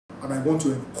And I want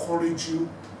to encourage you,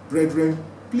 brethren,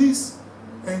 please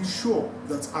ensure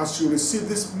that as you receive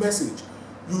this message,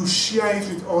 you share it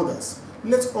with others.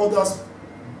 Let others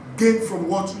gain from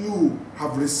what you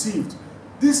have received.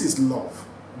 This is love.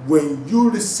 When you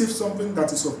receive something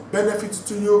that is of benefit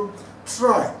to you,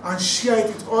 try and share it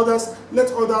with others.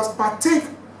 Let others partake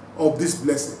of these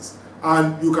blessings.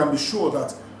 And you can be sure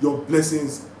that your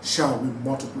blessings shall be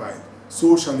multiplied.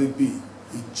 So shall it be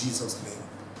in Jesus'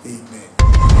 name. Amen.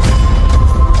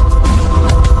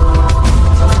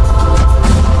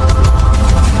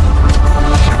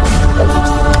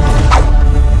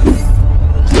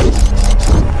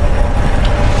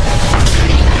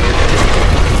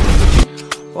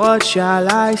 What shall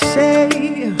I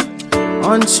say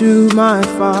unto my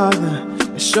Father?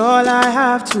 It's all I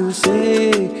have to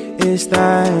say is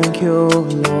thank you,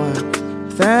 Lord.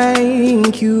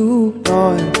 Thank you,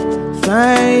 Lord.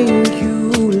 Thank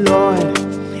you, Lord.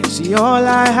 See, all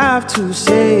I have to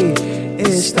say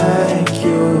is thank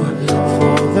you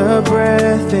for the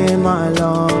breath in my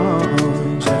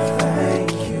lungs.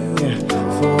 Thank you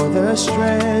for the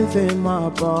strength in my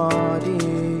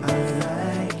body.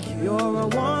 You're a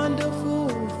wonderful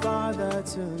Father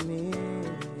to me.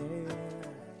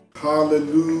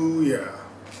 Hallelujah.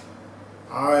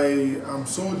 I am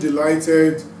so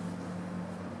delighted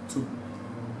to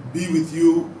be with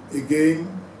you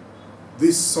again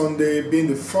this Sunday, being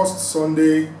the first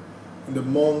Sunday in the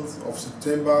month of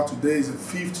September. Today is the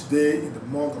 5th day in the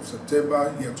month of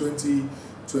September, year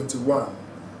 2021.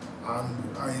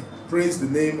 And I praise the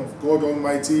name of God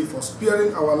Almighty for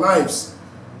sparing our lives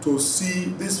to see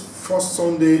this first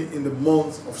Sunday in the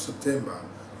month of September.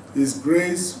 His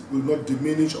grace will not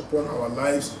diminish upon our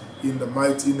lives in the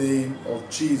mighty name of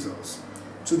Jesus.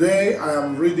 Today I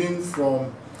am reading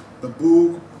from the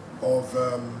book of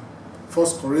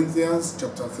 1 Corinthians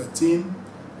chapter 13.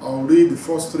 I'll read the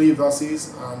first 3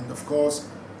 verses and of course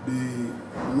the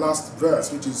last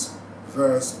verse, which is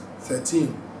verse 13.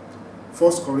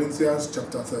 1 Corinthians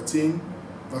chapter 13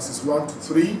 verses 1 to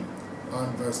 3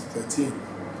 and verse 13.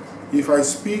 If I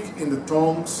speak in the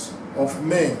tongues of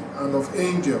men and of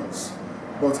angels,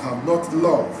 but have not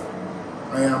love,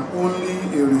 I am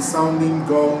only a resounding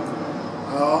gong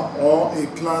or a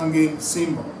clanging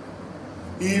cymbal.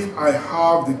 If I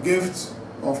have the gift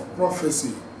of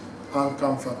prophecy and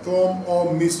can fathom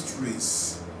all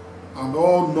mysteries and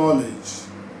all knowledge,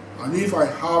 and if I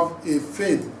have a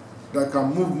faith that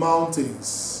can move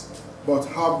mountains, but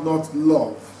have not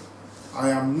love, I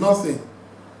am nothing.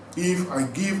 If I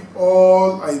give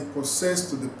all I possess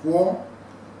to the poor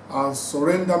and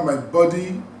surrender my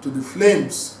body to the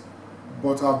flames,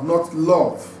 but have not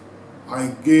love, I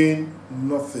gain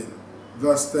nothing.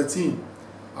 Verse 13.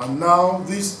 And now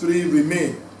these 3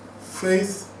 remain: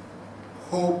 faith,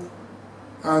 hope,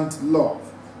 and love.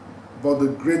 But the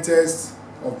greatest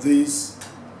of these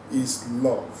is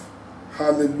love.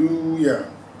 Hallelujah.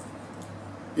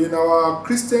 In our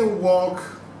Christian walk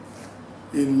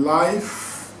in life,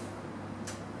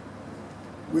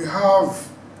 we have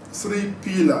 3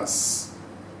 pillars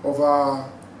of our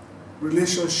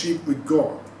relationship with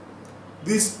God.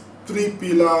 These 3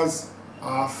 pillars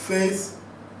are faith,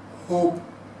 hope,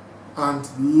 and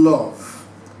love,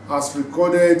 as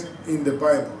recorded in the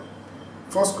Bible.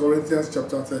 1 Corinthians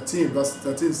chapter 13 verse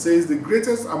 13 says the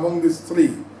greatest among these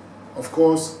 3, of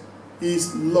course,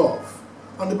 is love.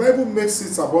 And the Bible makes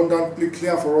it abundantly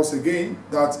clear for us again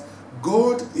that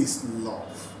God is love.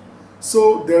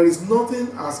 So there is nothing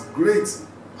as great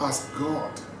as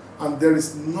God, and there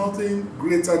is nothing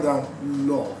greater than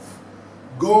love.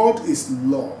 God is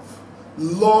love.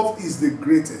 Love is the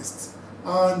greatest,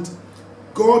 and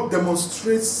God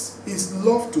demonstrates His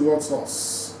love towards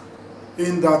us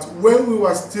in that when we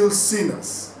were still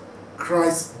sinners,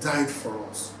 Christ died for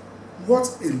us.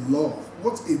 What a love,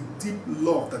 what a deep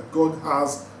love that God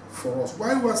has for us.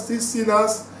 While we were still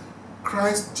sinners,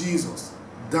 Christ Jesus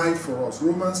died for us.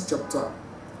 Romans chapter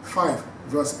 5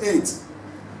 verse 8.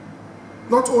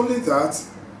 Not only that,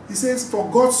 he says, for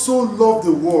God so loved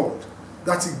the world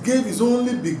that he gave his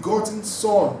only begotten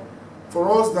Son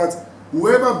for us, that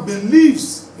whoever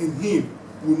believes in him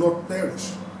will not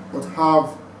perish but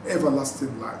have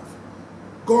everlasting life.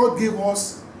 God gave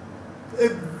us a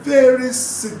very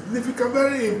significant,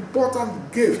 very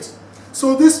important gift.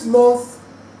 So this month,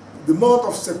 the month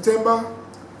of September,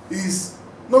 is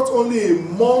not only a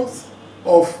month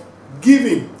of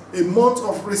giving, a month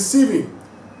of receiving.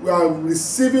 We are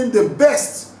receiving the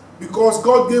best because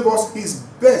God gave us his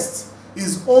best,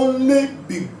 his only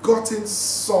begotten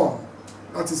Son,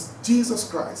 that is Jesus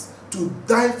Christ, to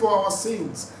die for our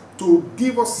sins, to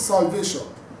give us salvation,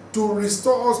 to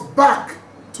restore us back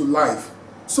to life.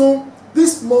 So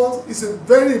this month is a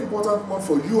very important month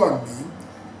for you and me,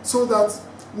 so that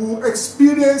we will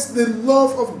experience the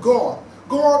love of God.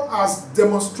 God has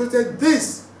demonstrated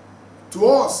this to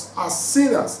us as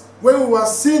sinners. When we were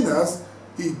sinners,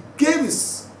 He gave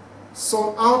His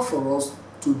Son out for us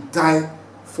to die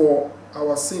for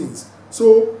our sins.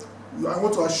 So I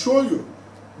want to assure you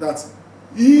that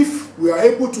if we are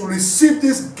able to receive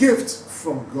this gift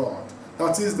from God,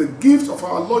 that is the gift of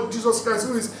our Lord Jesus Christ,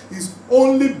 who is His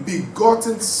only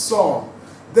begotten Son,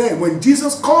 then when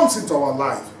Jesus comes into our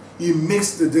life, He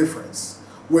makes the difference.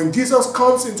 When Jesus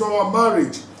comes into our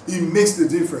marriage, He makes the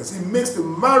difference. He makes the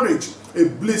marriage a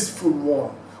blissful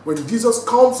one. When Jesus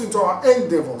comes into our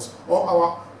endeavors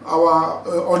or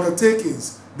our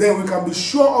undertakings, then we can be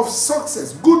sure of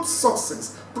success, good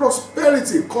success.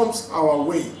 Prosperity comes our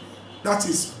way. That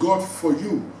is God for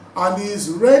you. And He is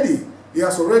ready. He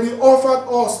has already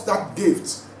offered us that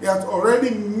gift. He has already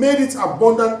made it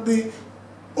abundantly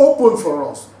open for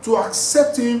us. To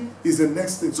accept Him is the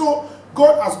next thing. So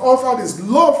God has offered His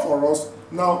love for us.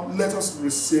 Now let us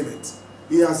receive it.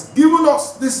 He has given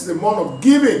us, this is the month of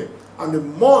giving and the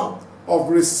month of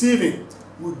receiving.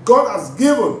 God has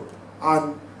given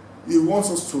and He wants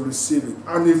us to receive it.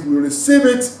 And if we receive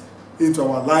it into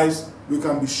our lives, we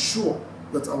can be sure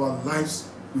that our lives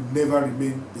will never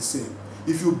remain the same.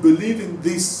 If you believe in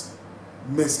this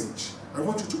message, I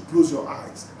want you to close your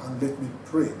eyes and let me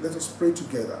pray. Let us pray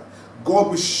together. God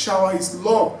will shower His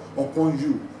love upon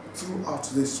you throughout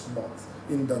this month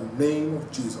in the name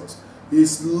of Jesus.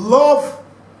 His love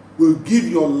will give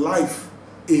your life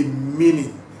a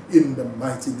meaning in the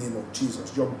mighty name of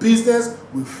Jesus. Your business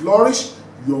will flourish.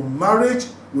 Your marriage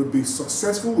will be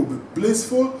successful, will be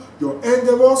blissful. Your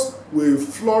endeavors will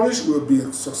flourish, will be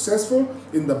successful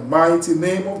in the mighty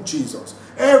name of Jesus.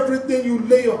 Everything you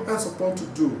lay your hands upon to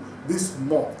do this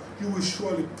month, you will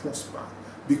surely prosper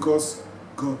because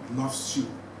God loves you.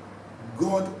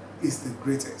 God is the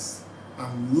greatest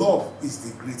and love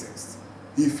is the greatest.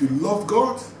 If you love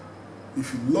God,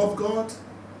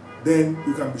 then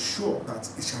you can be sure that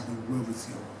it shall be well with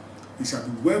you. It shall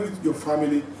be well with your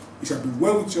family. It shall be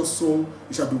well with your soul.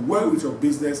 It shall be well with your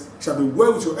business. It shall be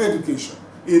well with your education.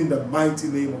 In the mighty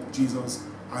name of Jesus,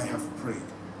 I have prayed.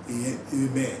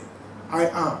 Amen. I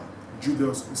am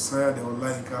Julius Usaya de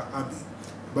Olainka Abbe.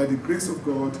 By the grace of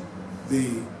God,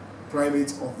 the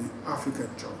Primate of the African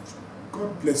Church.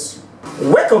 God bless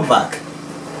you. Welcome back.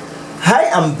 I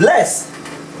am blessed.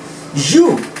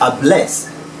 You are blessed.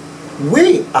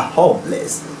 We are all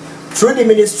blessed through the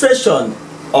ministration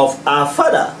of our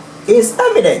Father, His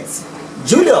Eminence,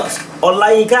 Julius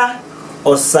Olainka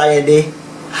Osayede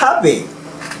Abbe,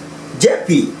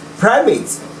 JP,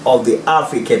 Primate of the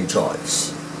African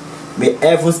Church. May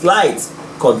heaven's light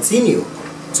continue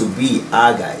to be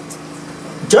our guide.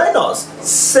 Join us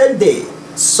same day,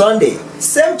 Sunday,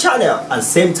 same channel and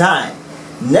same time,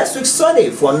 next week Sunday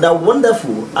for another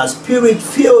wonderful and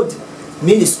spirit-filled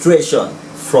ministration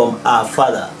from our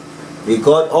Father. May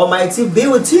God Almighty be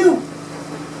with you.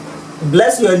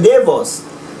 Bless your endeavors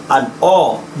and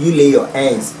all you lay your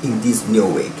hands in this new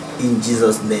week. In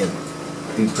Jesus' name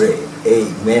we pray.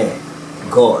 Amen.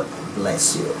 God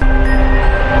bless you.